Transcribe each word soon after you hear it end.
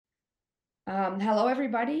Hello,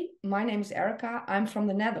 everybody. My name is Erica. I'm from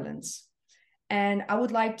the Netherlands. And I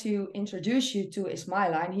would like to introduce you to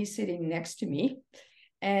Ismaila, and he's sitting next to me.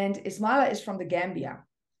 And Ismaila is from the Gambia.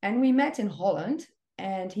 And we met in Holland,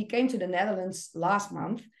 and he came to the Netherlands last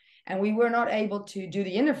month, and we were not able to do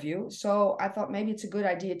the interview. So I thought maybe it's a good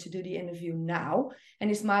idea to do the interview now. And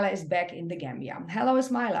Ismaila is back in the Gambia. Hello,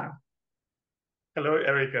 Ismaila. Hello,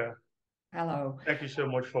 Erica. Hello. Thank you so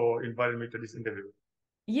much for inviting me to this interview.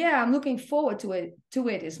 Yeah, I'm looking forward to it,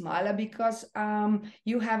 Ismaila, because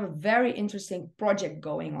you have a very interesting project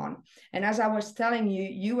going on. And as I was telling you,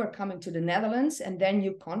 you were coming to the Netherlands, and then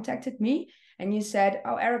you contacted me and you said,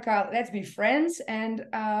 "Oh, Erica, let's be friends." And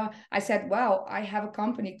I said, "Well, I have a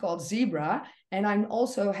company called Zebra, and I'm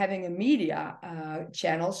also having a media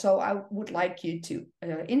channel, so I would like you to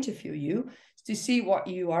interview you to see what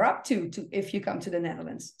you are up to if you come to the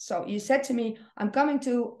Netherlands." So you said to me, "I'm coming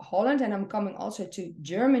to Holland and I'm coming also to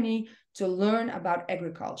Germany to learn about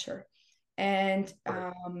agriculture." And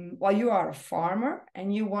Correct. while you are a farmer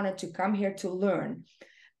and you wanted to come here to learn,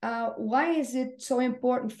 why is it so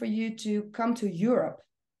important for you to come to Europe?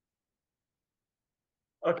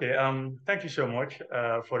 Okay, thank you so much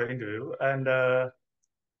for the interview. And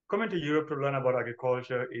coming to Europe to learn about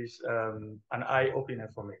agriculture is an eye-opener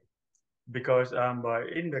for me because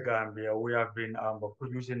in the Gambia, we have been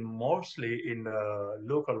producing mostly in the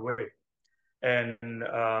local way. And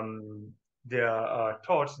there are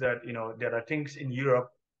thoughts that, there are things in Europe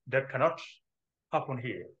that cannot happen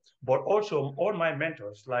here. But also all my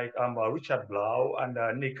mentors like Richard Blau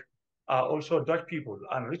and Nick are also Dutch people.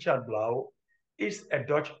 And Richard Blau is a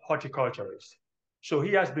Dutch horticulturist. So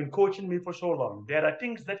he has been coaching me for so long. There are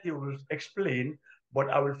things that he will explain, but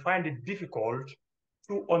I will find it difficult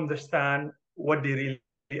to understand what they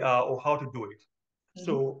really are or how to do it. Mhm.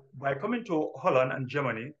 So by coming to Holland and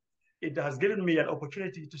Germany, it has given me an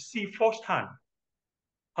opportunity to see firsthand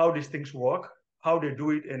how these things work, how they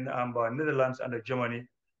do it in Netherlands and Germany,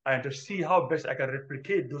 and to see how best I can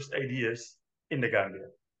replicate those ideas in the Gambia.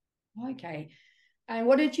 Okay. And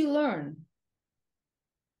what did you learn?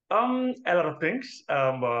 A lot of things,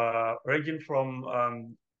 ranging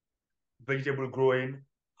from vegetable growing,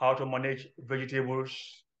 how to manage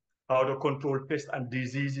vegetables, how to control pests and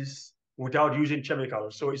diseases without using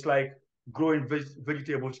chemicals. So it's like growing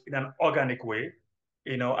vegetables in an organic way,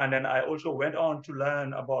 and then I also went on to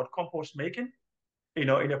learn about compost making, in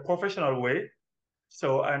a professional way.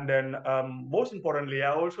 So, and then most importantly,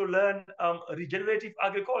 I also learned regenerative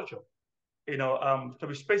agriculture, to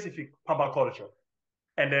be specific, permaculture.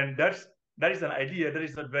 And then that is an idea that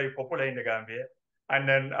is not very popular in the Gambia. And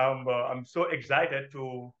then I'm so excited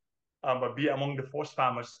to be among the first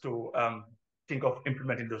farmers to think of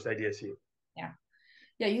implementing those ideas here. Yeah.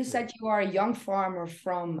 Yeah, you Yeah. said you are a young farmer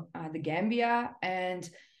from the Gambia, and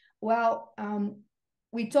well,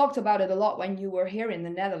 we talked about it a lot when you were here in the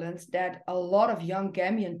Netherlands. That a lot of young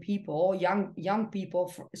Gambian people, young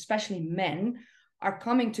people, especially men, are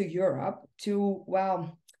coming to Europe to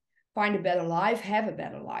find a better life, have a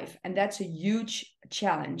better life, and that's a huge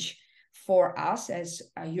challenge for us as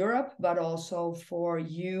Europe, but also for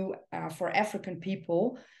you, for African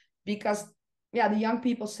people, because yeah, the young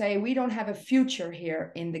people say we don't have a future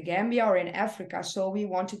here in the Gambia or in Africa, so we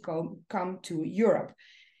want to come to Europe.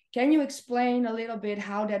 Can you explain a little bit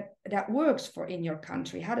how that works for in your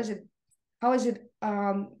country? How is it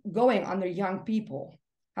going under young people?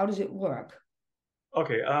 How does it work?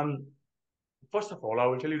 Okay. First of all, I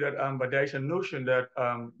will tell you that, but there is a notion that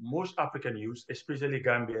most African youth, especially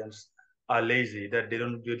Gambians, are lazy, that they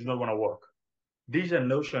do not want to work. This is a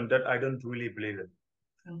notion that I don't really believe in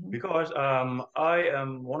Mhm. because I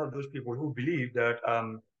am one of those people who believe that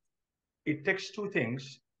it takes two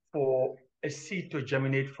things for a seed to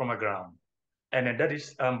germinate from a ground, and then that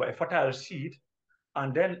is a fertile seed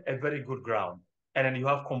and then a very good ground. And then you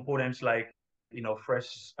have components like,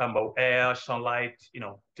 fresh air, sunlight,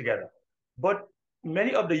 together. But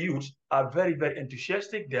many of the youths are very, very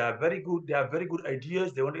enthusiastic. They are very good. They have very good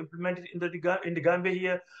ideas. They want to implement it in the Gambia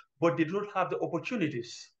here, but they do not have the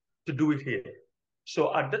opportunities to do it here.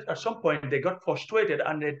 So at some point, they got frustrated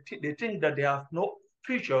and they think that they have no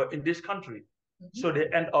future in this country. So Mhm. they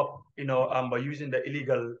end up, by using the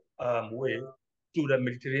illegal way to the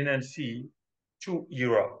Mediterranean Sea to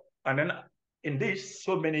Europe. And then in this,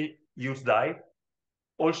 so many youths died.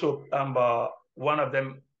 Also, one of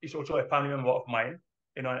them is also a family member of mine,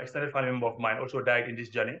 an extended family member of mine also died in this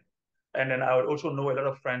journey. And then I would also know a lot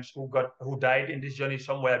of friends who died in this journey,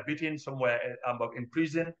 somewhere beaten, somewhere in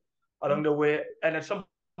prison along the way, and then some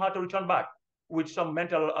had to return back with some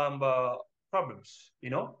mental problems.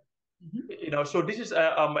 So this is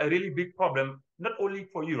a really big problem, not only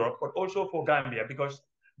for Europe, but also for Gambia, because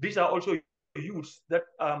these are also youths that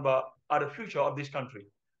are the future of this country.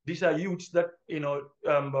 These are youths that,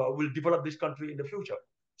 will develop this country in the future.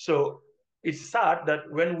 So it's sad that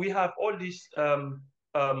when we have all these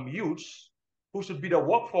youths who should be the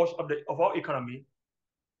workforce of our economy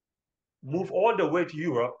move all the way to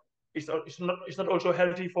Europe, it's not also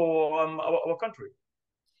healthy for our country.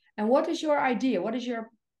 And what is your idea? What is your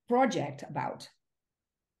project about?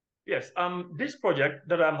 Yes, this project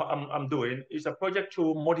that I'm doing is a project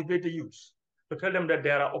to motivate the youth, to tell them that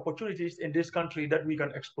there are opportunities in this country that we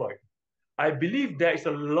can exploit. I believe there is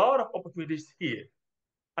a lot of opportunities here.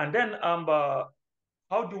 And then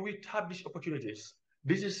how do we tap these opportunities?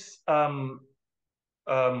 This is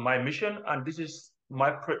my mission, and this is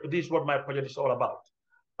what my project is all about.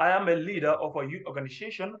 I am a leader of a youth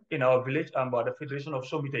organization in our village, the Federation of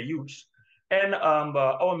Somita Youths. And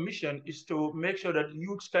our mission is to make sure that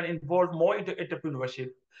youths can involve more into entrepreneurship.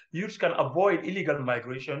 Youths can avoid illegal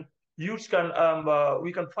migration. Youths can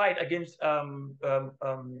we can fight against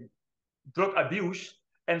drug abuse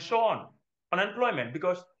and so on. Unemployment,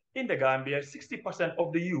 because in the Gambia, 60%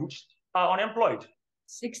 of the youths are unemployed.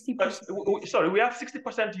 60%. Sorry, we have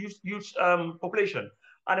 60% youth population.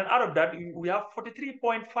 And then out of that, we have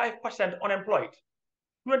 43.5% unemployed.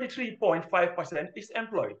 23.5% is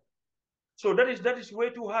employed. So that is way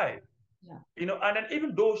too high. Yeah. And then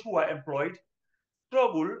even those who are employed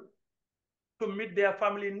struggle to meet their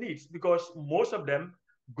family needs, because most of them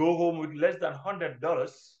go home with less than $100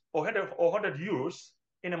 or 100 euros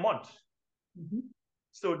in a month.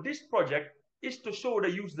 So this project is to show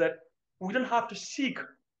the youth that we don't have to seek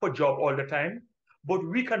for job all the time, but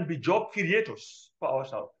we can be job creators for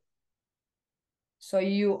ourselves. So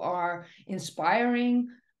you are inspiring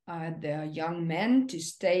the young men to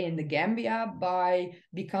stay in the Gambia by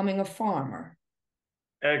becoming a farmer.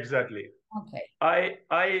 Exactly. Okay.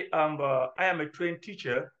 I am a trained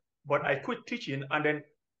teacher, but I quit teaching and then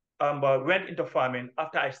went into farming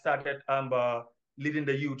after I started leading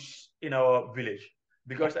the youths in our village,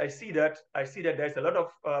 because I see that there's a lot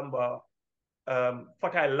of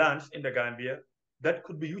fertile lands in the Gambia that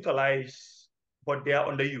could be utilized, but they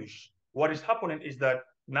are underused. What is happening is that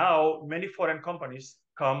now many foreign companies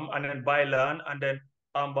come and then buy land and then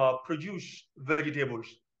produce vegetables,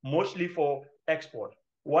 mostly for export.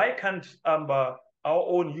 Why can't our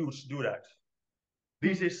own youths do that?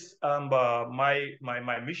 This is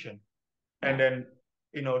my mission, and then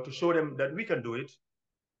to show them that we can do it,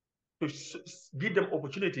 to give them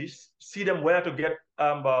opportunities, see them where to get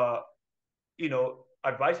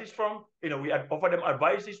advices from. We offer them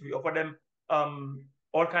advices, we offer them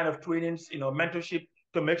all kind of trainings, mentorship,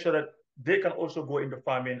 to make sure that they can also go into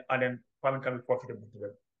farming, and then farming can be profitable to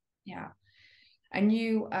them. Yeah. And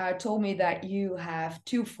you told me that you have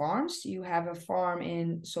two farms. You have a farm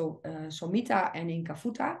in Somita and in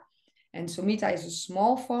Kafuta. And Somita is a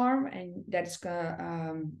small farm, and that's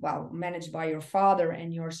managed by your father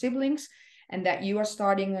and your siblings. And that you are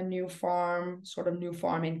starting a new farm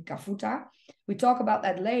in Kafuta. We talk about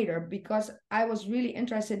that later, because I was really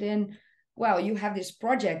interested in, you have this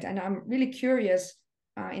project, and I'm really curious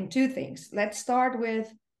in two things. Let's start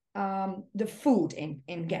with the food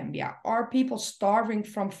in Gambia. Are people starving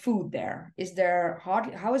from food there?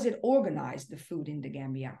 How is it organized, the food in the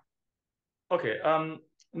Gambia? Okay,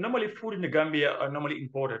 normally food in the Gambia are normally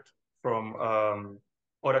imported from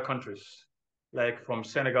other countries, like from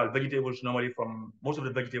Senegal. Most of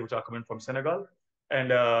the vegetables are coming from Senegal. And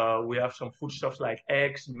we have some foodstuffs like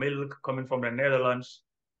eggs, milk coming from the Netherlands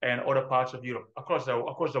and other parts of Europe, across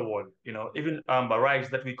the world. Even the rice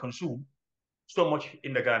that we consume so much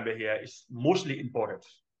in the Gambia here is mostly imported.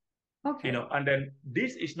 Okay. And then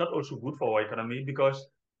this is not also good for our economy, because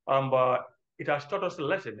it has taught us a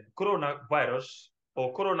lesson. Coronavirus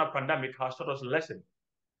or corona pandemic has taught us a lesson.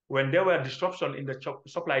 When there were disruption in the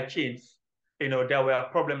supply chains, there were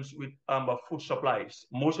problems with food supplies.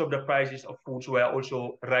 Most of the prices of foods were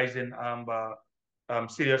also rising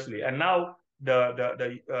seriously. And now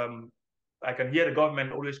I can hear the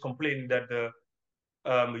government always complaining that the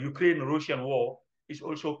Ukraine-Russian war is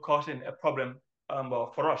also causing a problem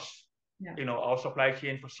for us. Yeah. Our supply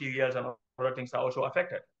chain for cereals and other things are also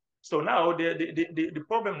affected. So now the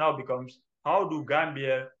problem now becomes, how do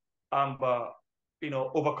Gambia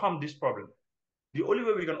overcome this problem? The only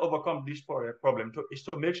way we can overcome this problem is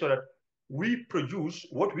to make sure that we produce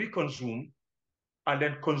what we consume and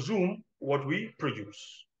then consume what we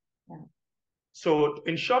produce. Yeah. So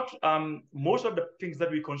in short, most of the things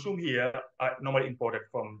that we consume here are normally imported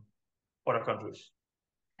from other countries.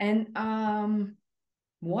 And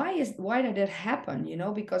why did it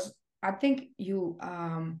happen? Because I think you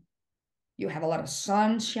have a lot of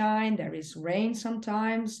sunshine. There is rain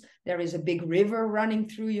sometimes. There is a big river running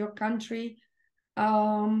through your country.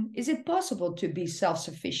 Is it possible to be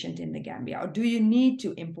self-sufficient in the Gambia, or do you need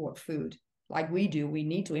to import food like we do? We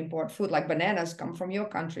need to import food, like bananas come from your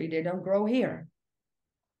country. They don't grow here.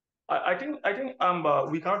 I think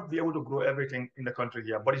we can't be able to grow everything in the country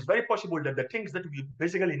here, but it's very possible that the things that we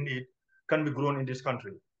basically need can be grown in this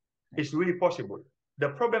country. It's really possible. The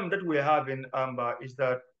problem that we're having is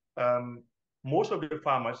that most of the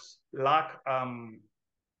farmers lack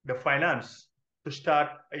the finance to start,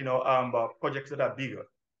 projects that are bigger.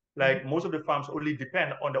 Like most of the farms only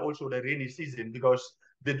depend on also the rainy season because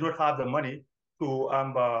they do not have the money to,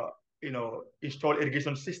 install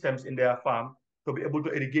irrigation systems in their farm to be able to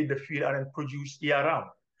irrigate the field and then produce year round.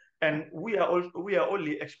 And we are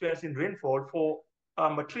only experiencing rainfall for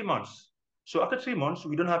 3 months. So after 3 months,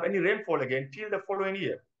 we don't have any rainfall again till the following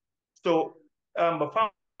year. So the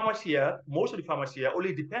farmers here, most of the farmers here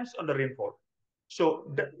only depends on the rainfall.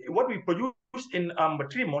 So what we produce in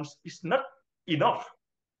 3 months is not enough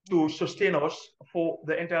to sustain us for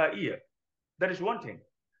the entire year. That is one thing.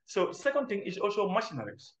 So second thing is also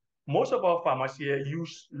machineries. Most of our farmers here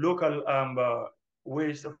use local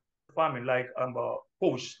ways of farming, like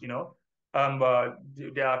hose,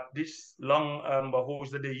 there are these long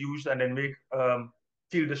hose that they use and then make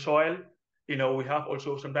till the soil. We have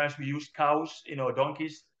also, sometimes we use cows,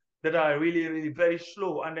 donkeys that are really, really very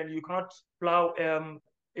slow, and then you cannot plow,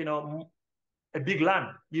 a big land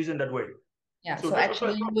using that way. Yeah, so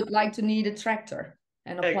actually you would like to need a tractor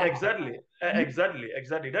and a plow. Exactly. That is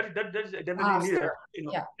definitely needed,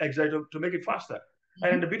 exactly, to make it faster.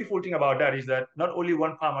 And the beautiful thing about that is that not only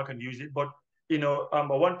one farmer can use it, but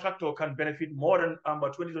one tractor can benefit more than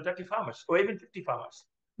 20 to 30 farmers, or even 50 farmers,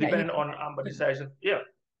 depending on the size of, You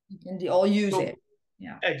can all use it.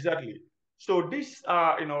 Yeah. Exactly. So these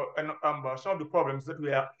are, some of the problems that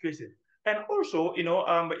we are facing. And also,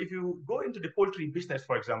 if you go into the poultry business,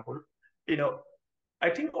 for example, I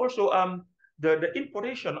think also the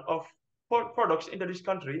importation of products into this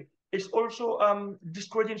country is also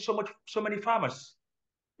discouraging so many farmers,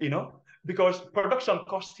 because production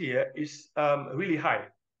cost here is really high.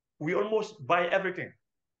 We almost buy everything,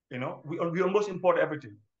 we almost import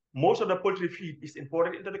everything. Most of the poultry feed is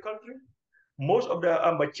imported into the country. Most of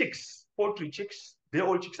the chicks, poultry chicks, the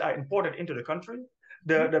old chicks are imported into the country.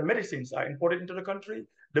 The medicines are imported into the country.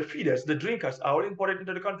 The feeders, the drinkers are all imported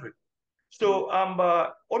into the country. So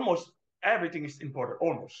almost everything is imported,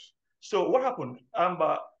 almost. So what happened?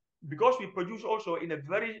 Because we produce also in a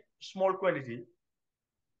very small quantity,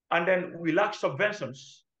 and then we lack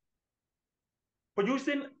subventions,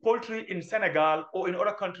 producing poultry in Senegal or in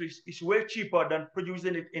other countries is way cheaper than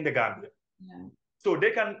producing it in the Gambia. Yeah. So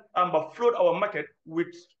they can flood our market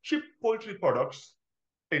with cheap poultry products,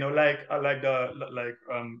 like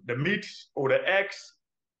the meat or the eggs.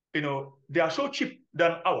 They are so cheap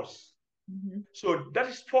than ours. So that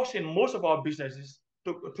is forcing most of our businesses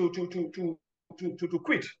to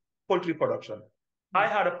quit poultry production. I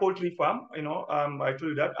had a poultry farm, I told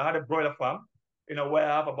you that. I had a broiler farm, where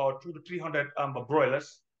I have about 200 to 300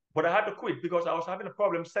 broilers, but I had to quit because I was having a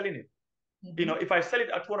problem selling it. If I sell it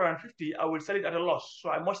at 250, I will sell it at a loss. So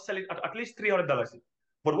I must sell it at least $300.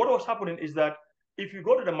 But what was happening is that if you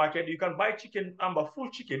go to the market, you can buy chicken, full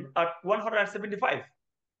chicken at 175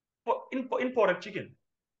 for imported chicken.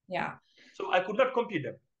 Yeah. So I could not compete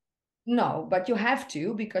them. No, but you have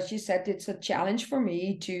to, because you said it's a challenge for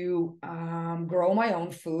me to grow my own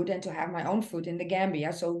food and to have my own food in the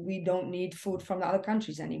Gambia, so we don't need food from the other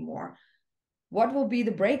countries anymore. What will be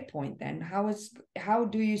the break point then? How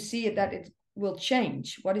do you see it that it will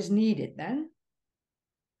change? What is needed then?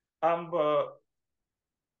 To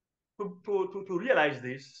realize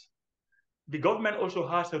this, the government also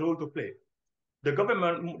has a role to play. The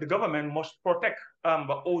government must protect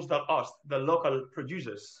the local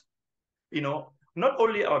producers. Not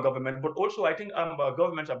only our government, but also I think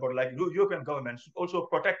governments abroad, like European governments, also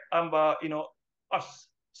protect us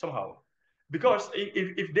somehow. Because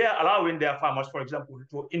if they are allowing their farmers, for example,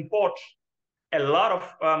 to import a lot of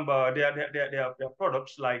their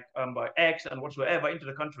products like eggs and whatsoever into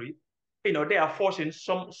the country, they are forcing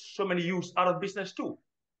so many youths out of business too.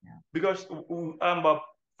 Yeah. Because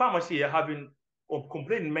farmers here have been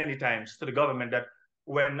complaining many times to the government that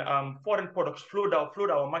when foreign products flood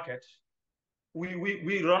our markets,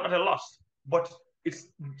 we run at a loss. But it's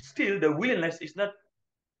still, the willingness is not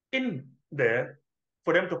in there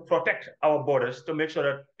for them to protect our borders, to make sure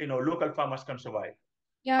that local farmers can survive.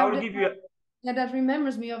 Yeah, Yeah, that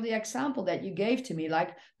remembers me of the example that you gave to me,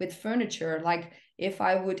 like with furniture. Like if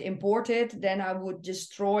I would import it, then I would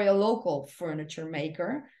destroy a local furniture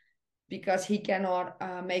maker because he cannot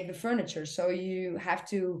make the furniture. So you have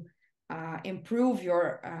to improve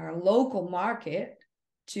your local market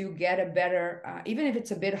to get a better, even if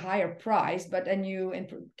it's a bit higher price. But then you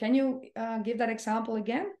can you give that example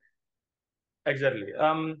again? Exactly.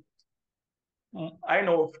 I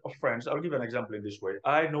know of friends. I'll give an example in this way.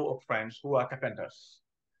 I know of friends who are carpenters,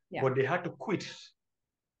 Yeah. but they had to quit,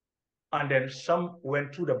 and then some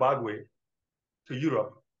went through the bad way to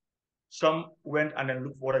Europe. Some went and then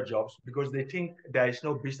looked for other jobs because they think there is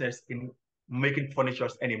no business in making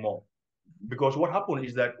furnitures anymore. Because what happened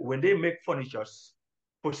is that when they make furnitures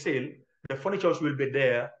for sale, the furnitures will be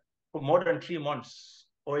there for more than 3 months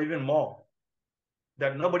or even more.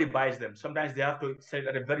 That nobody buys them. Sometimes they have to sell it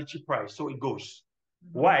at a very cheap price, so it goes.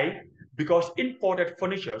 Why? Because imported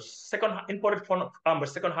furnitures,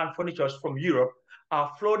 second-hand furnitures from Europe are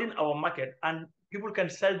flooding our market, and people can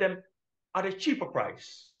sell them at a cheaper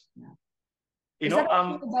price. Yeah. You Is know, that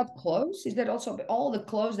also about clothes? Is that also all the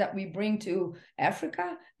clothes that we bring to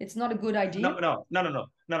Africa? It's not a good idea. no.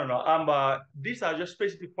 These are just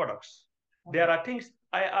specific products. Okay. There are things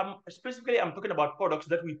I am specifically. I'm talking about products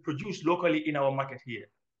that we produce locally in our market here.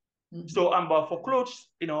 So for clothes,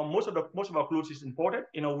 most of our clothes is imported.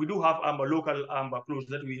 We do have local clothes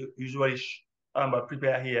that we usually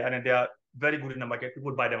prepare here, and they are very good in the market.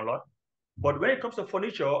 People buy them a lot. But when it comes to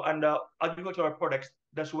furniture and agricultural products,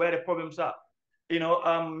 that's where the problems are.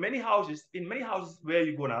 Many houses where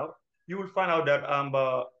you go now, you will find out that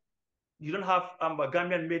you don't have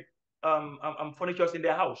Gambian made furnitures in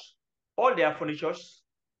their house. All their furnitures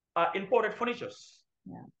are imported furnitures.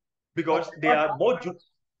 Yeah. Because they are more yeah,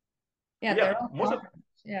 yeah, they're all most of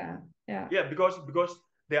yeah, yeah. yeah, because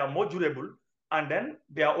they are more durable, and then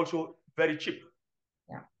they are also very cheap.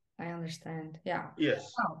 Yeah, I understand. Yeah.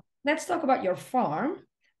 Yes. Wow. Let's talk about your farm.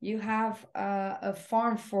 You have a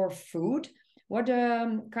farm for food. What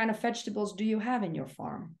kind of vegetables do you have in your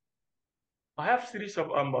farm? I have series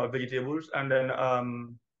of vegetables, and then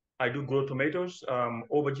I do grow tomatoes,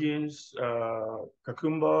 aubergines,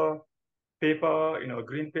 cucumber, pepper,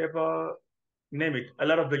 green pepper, name it, a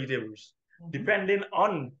lot of vegetables, depending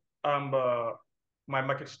on um, uh, my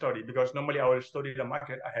market study, because normally I will study the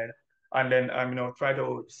market ahead and then try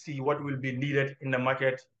to see what will be needed in the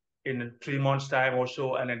market in 3 months time or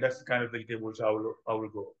so, and then that's the kind of vegetables I will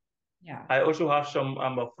go. Yeah. I also have some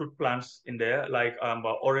fruit plants in there, like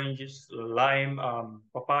oranges, lime,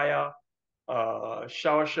 papaya,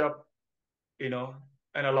 soursop,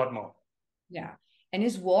 and a lot more. Yeah. And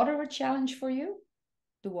is water a challenge for you?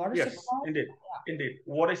 The water Yes, supply? indeed, indeed.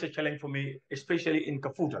 Water is a challenge for me, especially in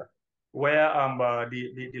Kafuta, where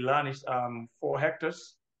the land is 4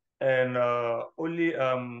 hectares, and only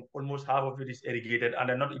almost half of it is irrigated, and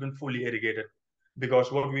they're not even fully irrigated,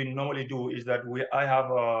 because what we normally do is that I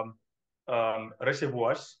have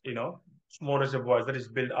reservoirs, small reservoirs that is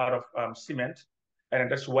built out of cement,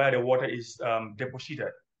 and that's where the water is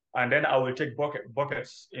deposited, and then I will take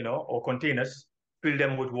buckets, or containers, fill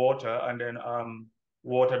them with water, and then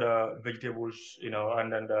water the vegetables,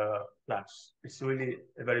 and then the plants. It's really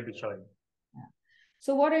a very big challenge. Yeah.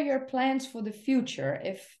 So, what are your plans for the future?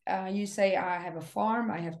 If you say I have a farm,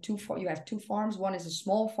 you have two farms. One is a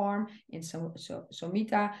small farm in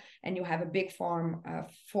Somita, and you have a big farm,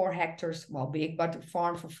 4 hectares. Well, big, but a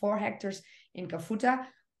farm for 4 hectares in Kafuta.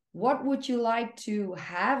 What would you like to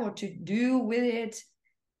have or to do with it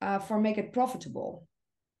for make it profitable?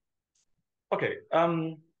 Okay.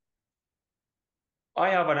 I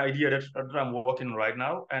have an idea that I'm working right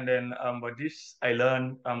now, and then but this I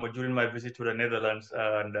learned during my visit to the Netherlands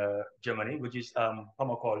and Germany, which is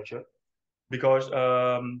permaculture, because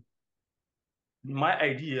my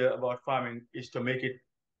idea about farming is to make it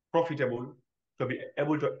profitable, to be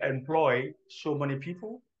able to employ so many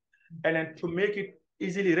people, and then to make it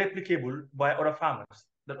easily replicable by other farmers,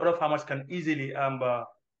 that other farmers can easily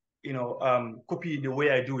copy the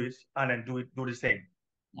way I do it, and then do the same.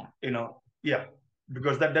 Yeah. Yeah,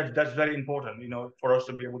 because that's very important, for us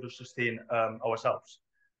to be able to sustain ourselves.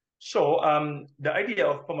 So the idea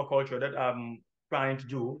of permaculture that I'm planning to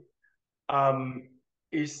do um,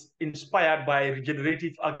 is inspired by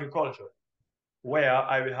regenerative agriculture, where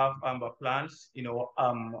I will have plants,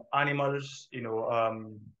 animals,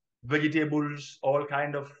 vegetables, all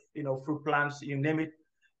kind of fruit plants, you name it,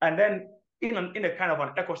 and then in a kind of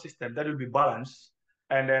an ecosystem that will be balanced,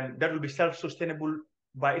 and then that will be self-sustainable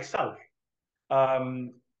by itself.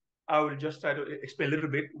 Um, I will just try to explain a little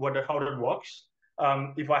bit how that works.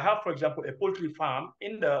 If I have, for example, a poultry farm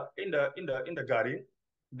in the garden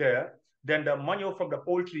there, Then the manure from the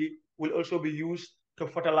poultry will also be used to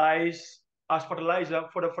fertilize as fertilizer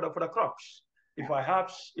for the crops. If I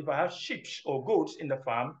have sheep or goats in the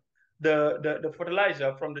farm, the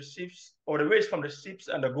fertilizer from the sheep or the waste from the sheep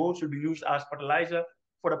and the goats will be used as fertilizer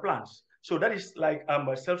for the plants. So that is like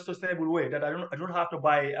a self-sustainable way that I don't have to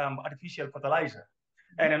buy artificial fertilizer.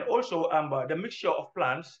 And then also the mixture of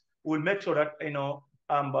plants will make sure that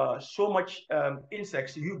so much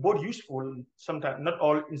insects, both useful, sometimes not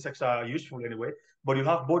all insects are useful anyway, but you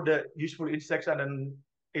have both the useful insects and then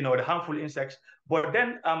the harmful insects. But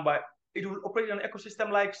then it will operate in an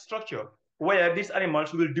ecosystem-like structure where these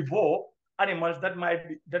animals will devour animals that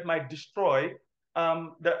might destroy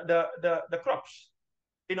the crops.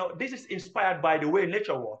 This is inspired by the way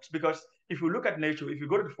nature works, because if you look at nature, if you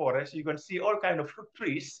go to the forest, you can see all kind of fruit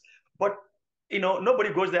trees, but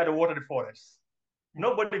nobody goes there to water the forest.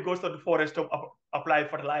 Nobody goes to the forest to apply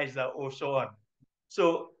fertilizer or so on.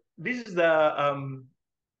 So this is the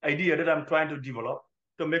idea that I'm trying to develop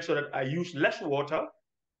to make sure that I use less water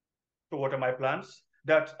to water my plants,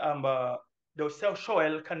 that the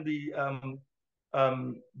soil can be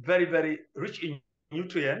very, very rich in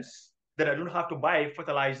nutrients, that I don't have to buy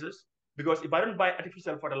fertilizers. Because if I don't buy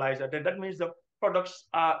artificial fertilizer, then that means the products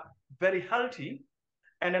are very healthy,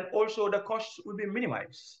 and then also the costs will be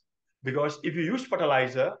minimized. Because if you use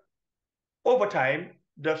fertilizer, over time,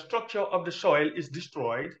 the structure of the soil is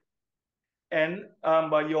destroyed, and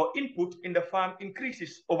your input in the farm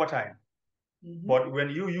increases over time. Mm-hmm. But when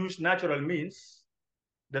you use natural means,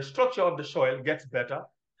 the structure of the soil gets better,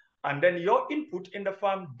 and then your input in the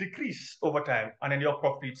farm decrease over time, and then your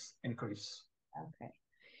profits increase. Okay.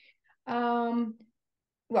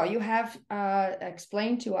 Well, you have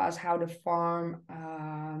explained to us how the farm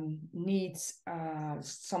needs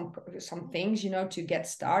some things, to get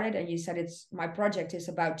started. And you said my project is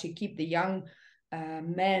about to keep the young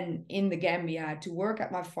men in the Gambia to work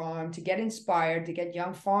at my farm, to get inspired, to get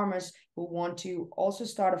young farmers who want to also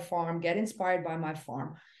start a farm, get inspired by my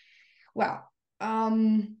farm. Well,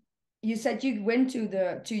 you said you went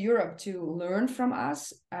to Europe to learn from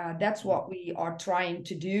us. That's what we are trying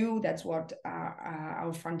to do. That's what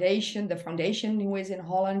our foundation, the foundation who is in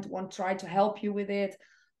Holland, try to help you with it.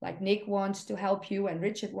 Like Nick wants to help you, and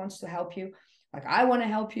Richard wants to help you. Like I want to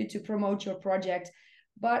help you to promote your project.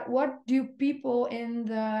 But what do people in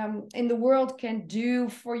the world can do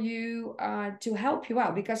for you to help you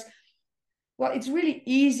out? Because, well, it's really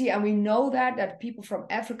easy, and we know that people from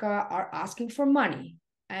Africa are asking for money.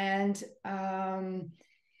 And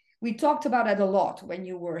we talked about it a lot when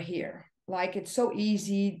you were here. Like, it's so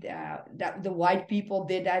easy that the white people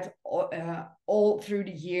did that all through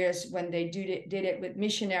the years when they did it with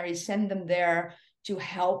missionaries, send them there to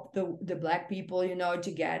help the Black people,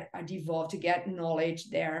 to get devolved, to get knowledge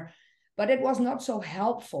there. But it was not so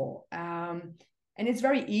helpful. And it's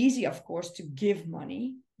very easy, of course, to give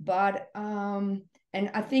money. But and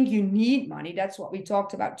I think you need money. That's what we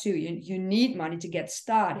talked about too. You need money to get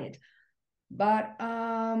started. But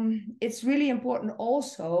it's really important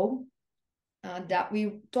also that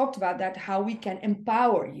we talked about that, how we can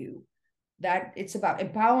empower you. That it's about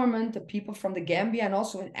empowerment of people from the Gambia and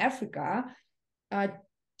also in Africa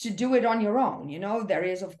to do it on your own. There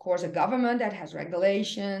is, of course, a government that has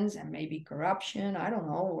regulations and maybe corruption, I don't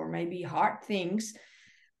know, or maybe hard things.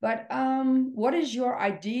 But what is your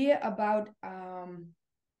idea about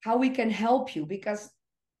how we can help you? Because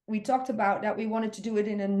we talked about that we wanted to do it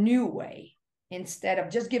in a new way instead of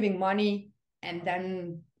just giving money and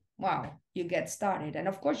then, wow, you get started. And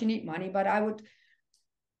of course you need money, but I would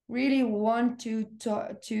really want to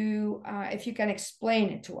if you can explain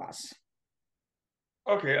it to us.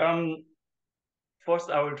 Okay. First,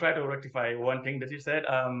 I will try to rectify one thing that you said.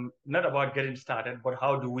 Not about getting started, but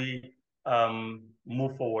how do we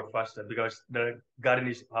move forward faster, because the garden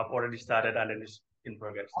have already started and it is in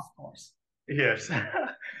progress. Of course. Yes.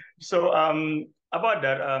 So about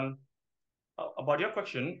that, about your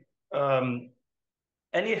question,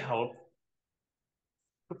 any help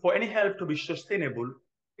to be sustainable,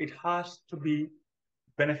 it has to be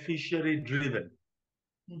beneficiary driven,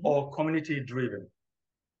 mm-hmm. or community driven,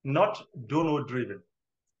 not donor driven.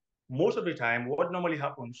 Most of the time, what normally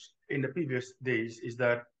happens in the previous days is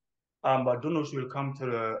that donors will come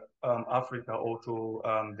to Africa or to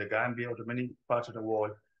the Gambia or to many parts of the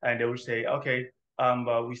world, and they will say, okay,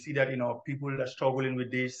 we see that people are struggling with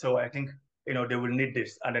this, so I think they will need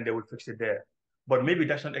this, and then they will fix it there. But maybe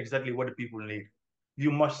that's not exactly what the people need. You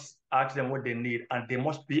must ask them what they need, and they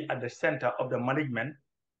must be at the center of the management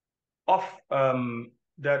of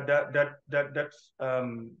that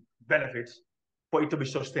benefits for it to be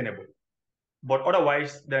sustainable. But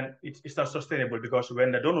otherwise, then it's not sustainable because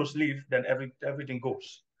when the donors leave, then everything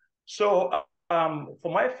goes. So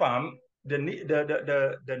for my farm, the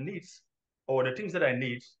needs or the things that I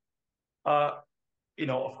need are,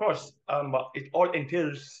 of course, it all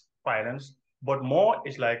entails finance, but more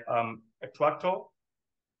is like a tractor,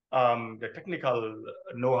 the technical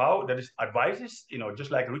know-how that is advices,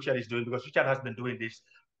 just like Richard is doing, because Richard has been doing this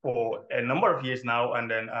for a number of years now, and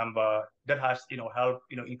then that has helped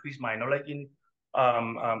increase my knowledge in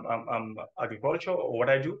agriculture or what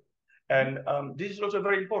I do, and this is also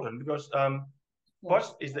very important because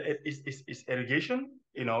first is irrigation,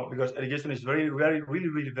 because irrigation is very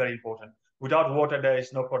really very important. Without water, there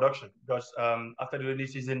is no production because after the rainy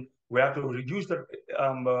season, we have to reduce the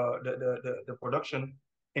production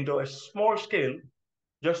into a small scale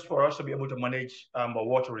just for us to be able to manage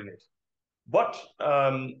watering it. But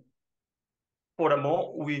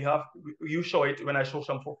furthermore, you saw it when I saw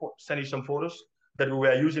send you some photos that we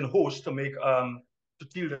were using hose to make to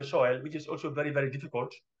till the soil, which is also very very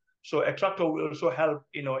difficult. So a tractor will also help,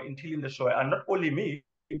 in tilling the soil, and not only me,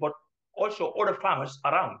 but also other farmers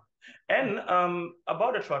around. And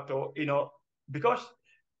about the tractor, because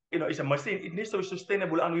it's a machine, it needs to be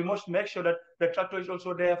sustainable, and we must make sure that the tractor is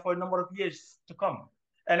also there for a number of years to come.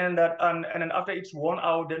 And then after it's worn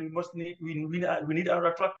out, then we need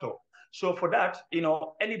another tractor. So for that,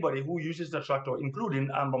 anybody who uses the tractor, including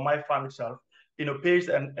my farm itself, pays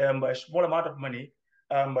a small amount of money,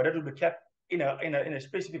 but that will be kept in a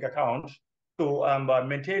specific account to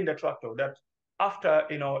maintain the tractor. That after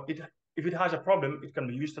if it has a problem, it can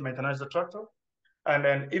be used to maintain the tractor. And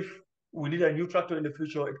then if we need a new tractor in the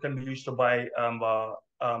future, it can be used to buy a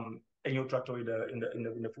new tractor in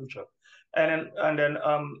the future. And then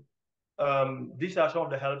these are some of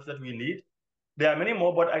the helps that we need. There are many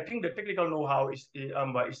more, but I think the technical know-how is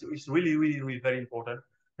really, really, really very important.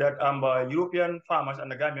 That European farmers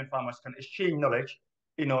and the Gambian farmers can exchange knowledge,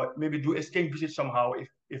 maybe do exchange visits somehow,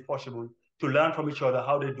 if possible, to learn from each other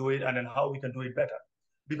how they do it and then how we can do it better.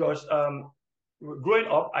 Because growing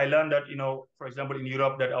up, I learned that, for example, in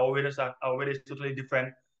Europe, that our weather is totally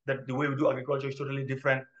different, that the way we do agriculture is totally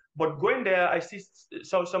different. But going there, I see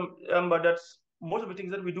but that's most of the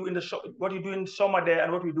things that we do what you do in summer there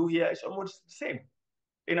and what we do here is almost the same.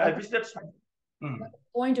 I visited. The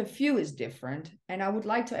point of view is different, and I would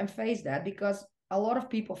like to emphasize that because a lot of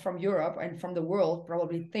people from Europe and from the world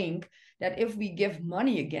probably think that if we give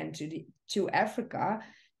money again to Africa,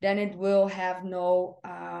 then it will have no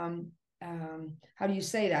how do you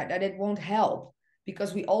say that it won't help,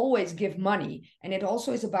 because we always give money, and it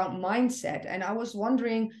also is about mindset. And I was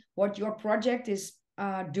wondering what your project is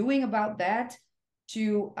doing about that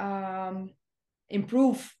to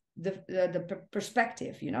improve the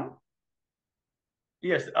perspective,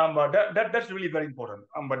 Yes, that's really very important.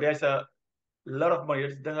 But there's a lot of money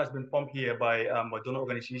that has been pumped here by donor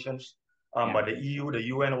organizations, by the EU, the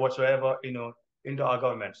UN, whatsoever, into our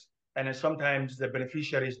governments. And then sometimes the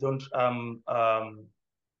beneficiaries don't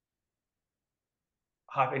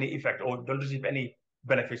have any effect or don't receive any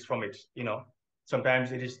benefits from it.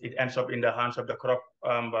 Sometimes it ends up in the hands of the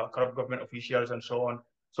corrupt government officials and so on.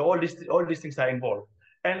 So all these things are involved.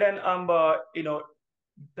 And then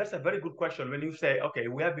that's a very good question when you say, okay,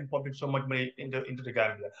 we have been pumping so much money into the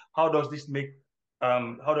Gambia. How does this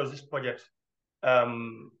project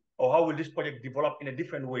or how will this project develop in a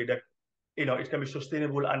different way that it can be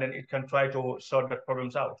sustainable and then it can try to sort the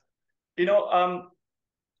problems out?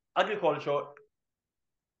 Agriculture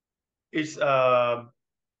is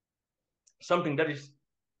something that is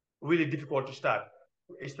really difficult to start,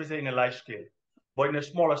 especially in a large scale. But in a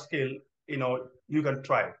smaller scale, you can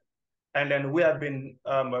try. And then we have been,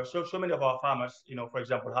 so many of our farmers, for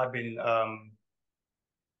example, have been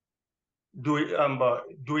doing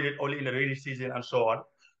it only in the rainy season and so on.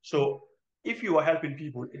 So if you are helping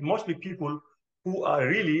people, it must be people who are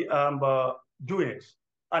really doing it.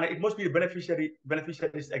 And it must be the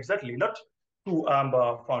beneficiaries exactly, not to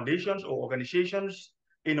foundations or organizations,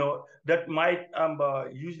 that might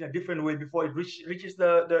use in a different way before it reaches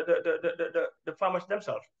the farmers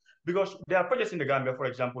themselves. Because there are projects in the Gambia, for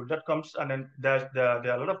example, that comes and then there are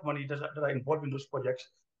a lot of money that are involved in those projects.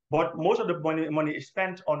 But most of the money is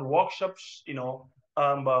spent on workshops,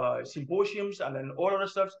 symposiums, and then all other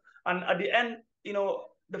stuff. And at the end,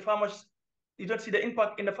 the farmers, you don't see the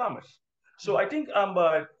impact in the farmers. So I think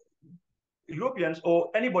Europeans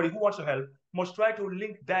or anybody who wants to help must try to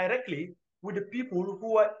link directly with the people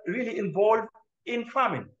who are really involved in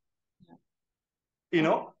farming.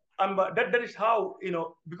 That is how,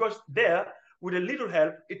 because there, with a little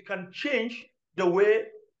help, it can change the way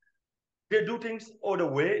they do things or the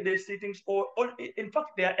way they see things, or in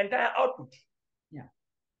fact, their entire output.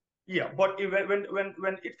 Yeah, but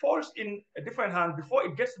when it falls in a different hand before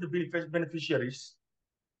it gets to the beneficiaries,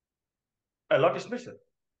 a lot is missing.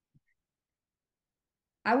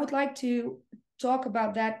 I would like to talk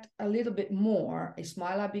about that a little bit more,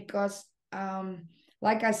 Ismaila, because,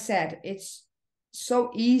 like I said, it's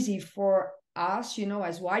so easy for us,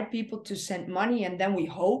 as white people to send money and then we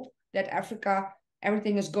hope that Africa,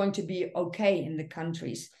 everything is going to be okay in the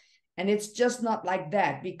countries. And it's just not like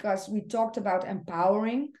that, because we talked about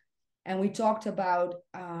empowering and we talked about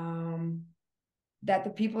that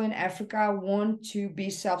the people in Africa want to be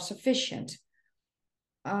self-sufficient.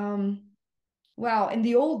 Um, well, in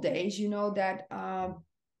the old days, that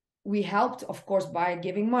we helped, of course, by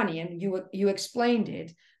giving money, and you explained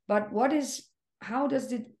it. But how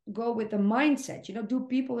does it go with the mindset? Do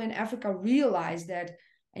people in Africa realize that?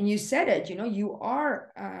 And you said it.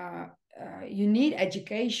 You need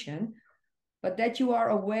education, but that you are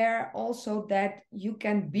aware also that you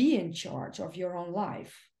can be in charge of your own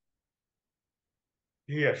life.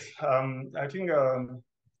 Yes, I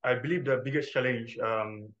believe the biggest challenge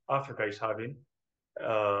Africa is having,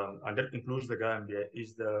 and that includes the Gambia,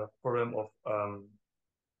 is the problem of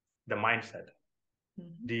the mindset.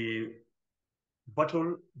 Mm-hmm. The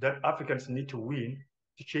battle that Africans need to win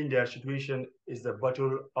to change their situation is the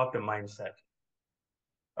battle of the mindset.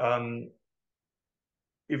 Um,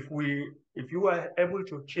 if you are able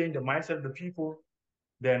to change the mindset of the people,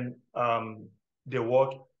 then they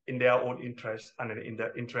work in their own interest and in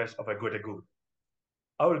the interest of a greater good.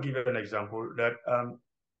 I will give you an example that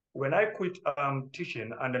when I quit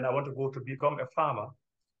teaching and then I want to go to become a farmer,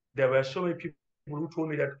 there were so many people who told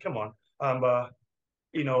me that, come on,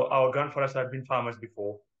 our grandfathers have been farmers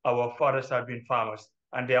before, our fathers have been farmers,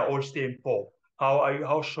 and they are all staying poor.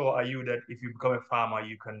 How sure are you that if you become a farmer,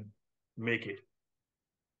 you can make it?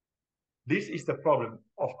 This is the problem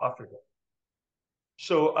of Africa.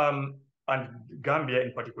 So, and Gambia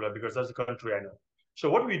in particular, because that's the country I know. So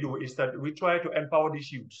what we do is that we try to empower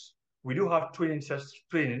these youths. We do have trainings,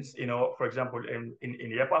 for example, in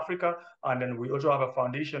Yep Africa, and then we also have a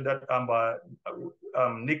foundation that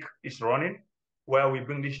Nick is running, where we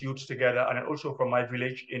bring these youths together, and then also from my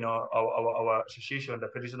village, our association, the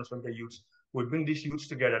Federation of Soldier Youths, we bring these youths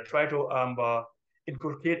together, try to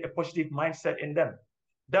inculcate a positive mindset in them,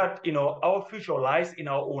 that our future lies in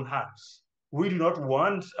our own hands. We do not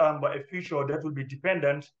want a future that will be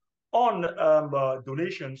dependent on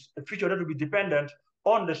donations, a future that will be dependent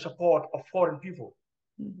on the support of foreign people.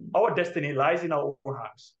 Mm-hmm. Our destiny lies in our own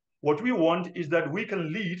hands. What we want is that we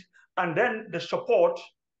can lead, and then the support,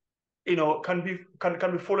 can be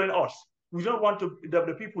following us. We don't want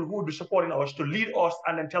the people who will be supporting us to lead us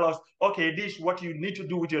and then tell us, okay, this is what you need to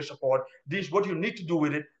do with your support. This is what you need to do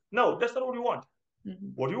with it. No, that's not what we want. Mm-hmm.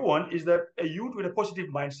 What we want is that a youth with a positive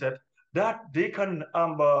mindset, that they can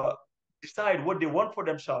decide what they want for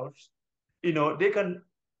themselves. They can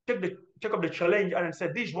take up the challenge and say,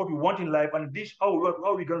 this is what we want in life, and this how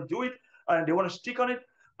we're going to do it, and they want to stick on it.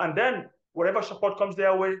 And then whatever support comes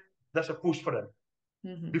their way, that's a push for them.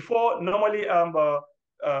 Mm-hmm. Before, normally,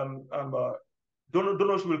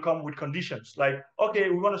 donors will come with conditions like, okay,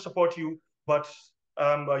 we want to support you, but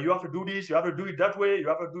you have to do this, you have to do it that way, you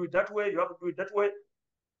have to do it that way, you have to do it that way.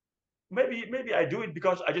 Maybe I do it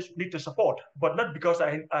because I just need the support, but not because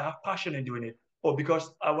I have passion in doing it or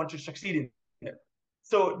because I want to succeed in it.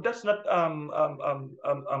 So that's not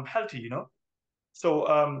healthy,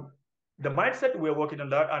 So the mindset, we're working on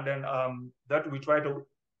that, and then that we try to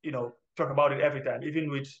talk about it every time, even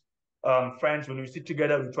with friends. When we sit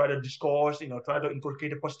together, we try to discuss, try to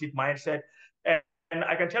inculcate a positive mindset, and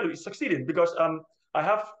I can tell you it's succeeding, because I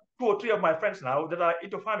have 2 or 3 of my friends now that are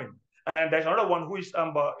into farming. And there's another one who is,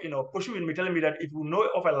 pursuing me, telling me that if you know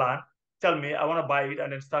of a land, tell me, I want to buy it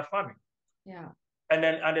and then start farming. Yeah. And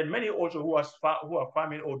then many also who are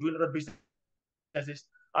farming or doing other businesses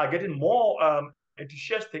are getting more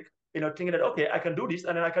enthusiastic, thinking that, okay, I can do this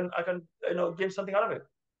and then I can gain something out of it.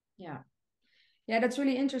 Yeah. Yeah, that's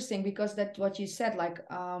really interesting, because that's what you said, like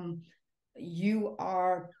you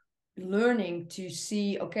are learning to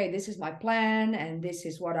see, okay, this is my plan and this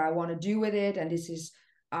is what I want to do with it, and this is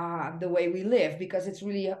the way we live, because it's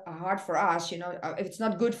really hard for us, it's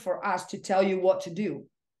not good for us to tell you what to do.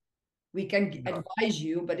 We can advise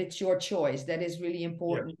you, but it's your choice. That is really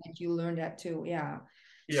important that you learn that too. Yeah.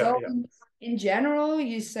 So in general,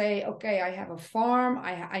 you say, okay, I have a farm.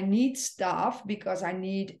 I need stuff because I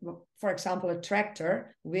need, for example, a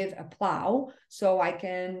tractor with a plow so I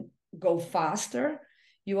can go faster.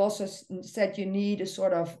 You also said you need a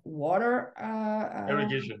sort of water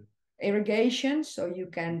irrigation, so you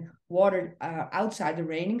can watered outside the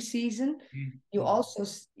raining season. You Mm. also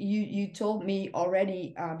you told me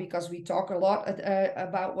already because we talk a lot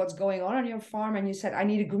about what's going on your farm, and you said I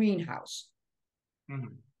need a greenhouse.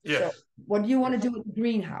 Yes. So what do you want Yes. to do with the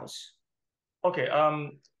greenhouse? Okay.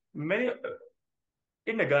 Many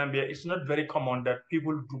in the Gambia, it's not very common that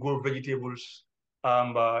people grow vegetables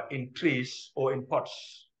in trees or in pots.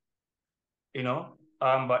 You know,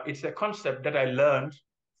 but it's a concept that I learned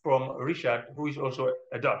from Richard, who is also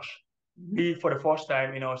a Dutch. He, for the first time,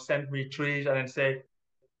 sent me trees and then say,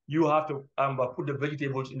 you have to put the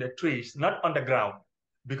vegetables in the trees, not on the ground,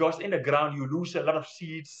 because in the ground you lose a lot of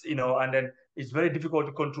seeds, and then it's very difficult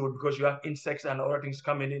to control because you have insects and other things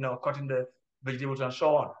coming, cutting the vegetables and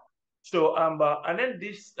so on. So and then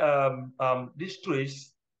these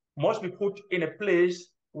trees must be put in a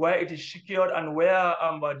place where it is secured and where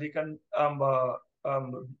they can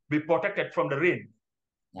be protected from the rain,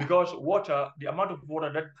 because water, the amount of water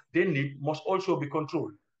that they need must also be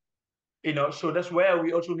controlled. So that's where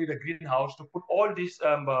we also need a greenhouse to put all these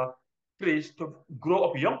trees to grow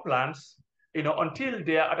up young plants, until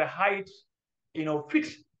they are at a height, fit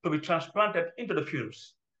to be transplanted into the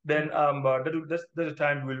fields. Then that's the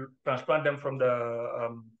time we'll transplant them from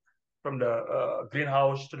the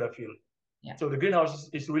greenhouse to the field. Yeah. So the greenhouse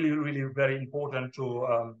is really, really very important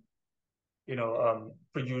to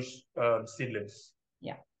produce seedlings.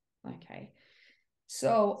 Yeah. Okay.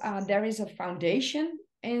 So there is a foundation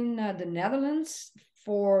in the Netherlands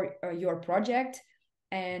for your project,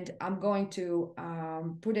 and I'm going to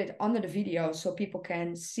put it under the video so people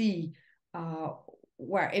can see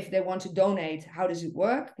where, if they want to donate, how does it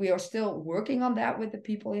work. We are still working on that with the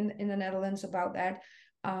people in the Netherlands about that.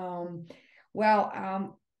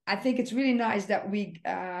 I think it's really nice that we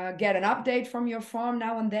get an update from your farm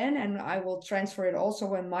now and then, and I will transfer it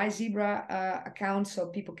also in my Zebra account so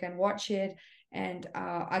people can watch it. And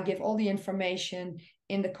I'll give all the information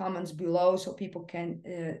in the comments below so people can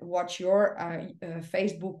watch your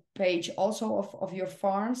Facebook page also of your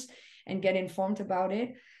farms and get informed about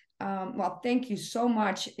it. Well, thank you so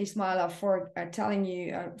much, Ismaila, for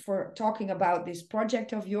for talking about this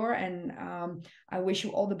project of yours. And I wish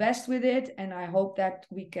you all the best with it. And I hope that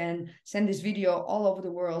we can send this video all over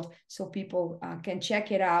the world so people can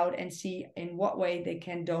check it out and see in what way they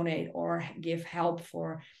can donate or give help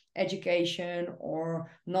for education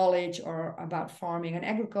or knowledge or about farming and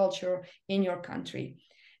agriculture in your country.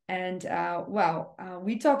 And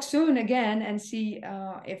we talk soon again and see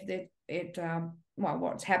if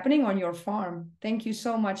what's happening on your farm. Thank you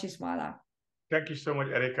so much, Ismaila. Thank you so much,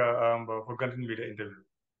 Erica, for continuing with the interview.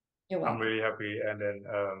 You're welcome. I'm really happy, and then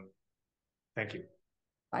thank you.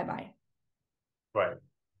 Bye-bye. Bye.